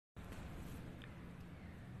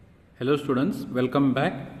Hello students, welcome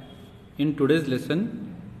back. In today's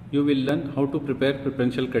lesson, you will learn how to prepare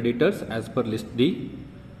preferential creditors as per list D,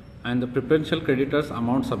 and the preferential creditors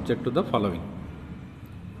amount subject to the following.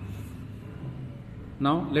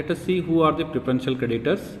 Now let us see who are the preferential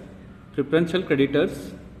creditors. Preferential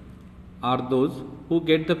creditors are those who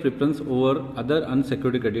get the preference over other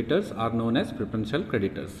unsecured creditors are known as preferential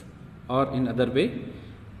creditors, or in other way,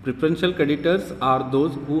 preferential creditors are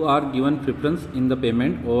those who are given preference in the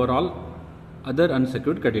payment over all other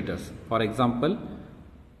unsecured creditors. For example,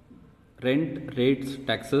 rent, rates,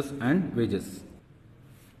 taxes and wages.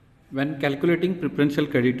 When calculating preferential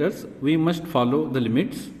creditors, we must follow the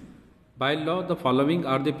limits. By law, the following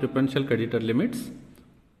are the preferential creditor limits.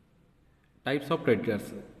 Types of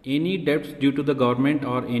creditors: any debts due to the government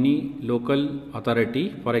or any local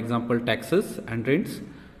authority, for example taxes and rents.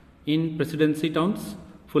 In presidency towns,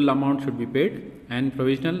 full amount should be paid, and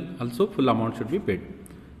provisional also full amount should be paid.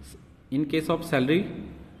 In case of salary,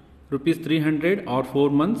 rupees 300 or 4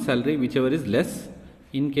 months salary, whichever is less.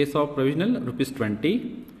 In case of provisional, rupees 20.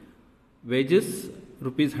 Wages,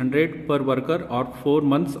 rupees 100 per worker or 4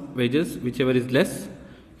 months wages, whichever is less.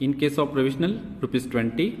 In case of provisional, rupees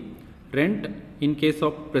 20. Rent, in case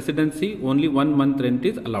of presidency, only 1 month rent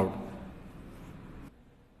is allowed.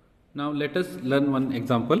 Now let us learn one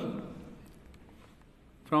example.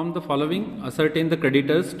 From the following, ascertain the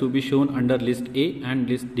creditors to be shown under list A and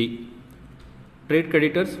list D. Trade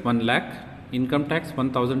creditors 1 lakh, income tax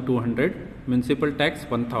 1200, municipal tax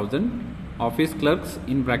 1000, office clerks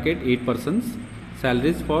in bracket 8 persons,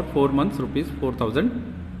 salaries for 4 months rupees 4000,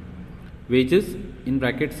 wages in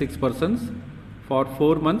bracket 6 persons for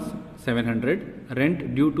 4 months 700,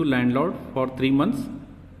 rent due to landlord for 3 months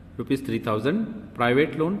rupees 3000,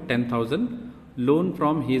 private loan 10,000, loan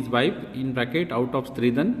from his wife in bracket out of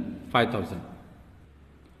Stridan 5000.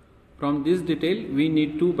 From this detail, we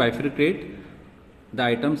need to bifurcate the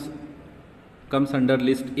items comes under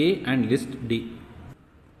list A and list D.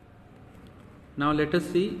 Now let us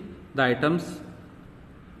see the items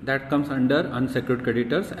that comes under unsecured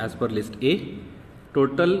creditors as per list A.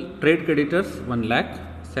 Total trade creditors 1 lakh,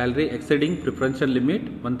 salary exceeding preferential limit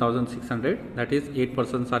 1600, that is 8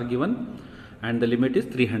 persons are given and the limit is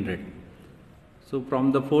 300. So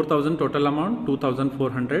from the 4000 total amount,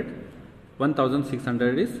 2400,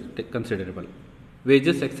 1600 is considerable.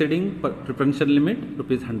 Wages exceeding preferential limit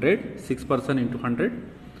rupees 100, 6% into 100,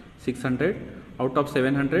 600, out of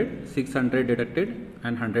 700, 600 deducted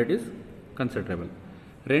and 100 is considerable.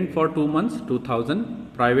 Rent for 2 months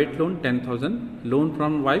 2000, private loan 10,000, loan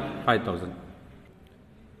from wife 5000.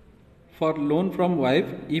 For loan from wife,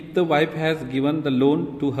 if the wife has given the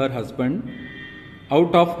loan to her husband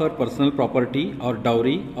out of her personal property or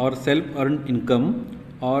dowry or self-earned income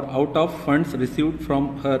or out of funds received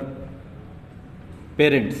from her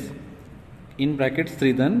parents in brackets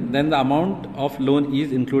 3, then the amount of loan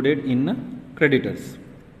is included in creditors.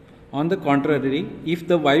 On the contrary, if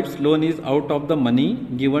the wife's loan is out of the money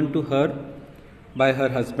given to her by her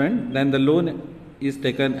husband, then the loan is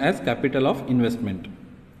taken as capital of investment.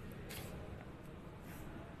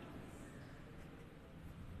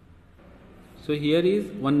 So here is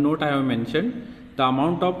one note I have mentioned: the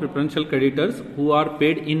amount of preferential creditors who are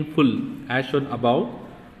paid in full as shown above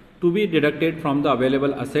to be deducted from the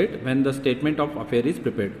available asset when the statement of affairs is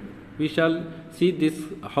prepared. We shall see this,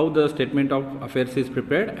 how the statement of affairs is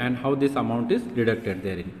prepared and how this amount is deducted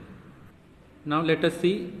therein. Now let us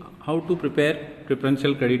see how to prepare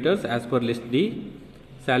preferential creditors as per list D.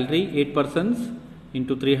 Salary 8 persons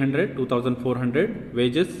into 300, 2400,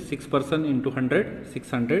 wages 6% into 100,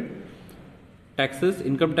 600, taxes,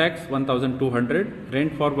 income tax 1200,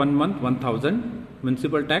 rent for 1 month 1000,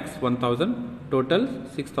 municipal tax 1000, total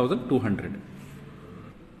 6200.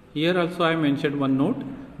 Here also I mentioned one note: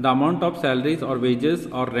 the amount of salaries or wages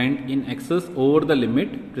or rent in excess over the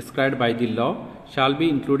limit prescribed by the law shall be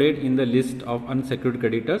included in the list of unsecured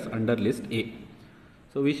creditors under list A.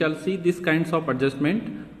 So we shall see these kinds of adjustment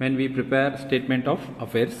when we prepare statement of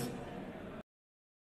affairs.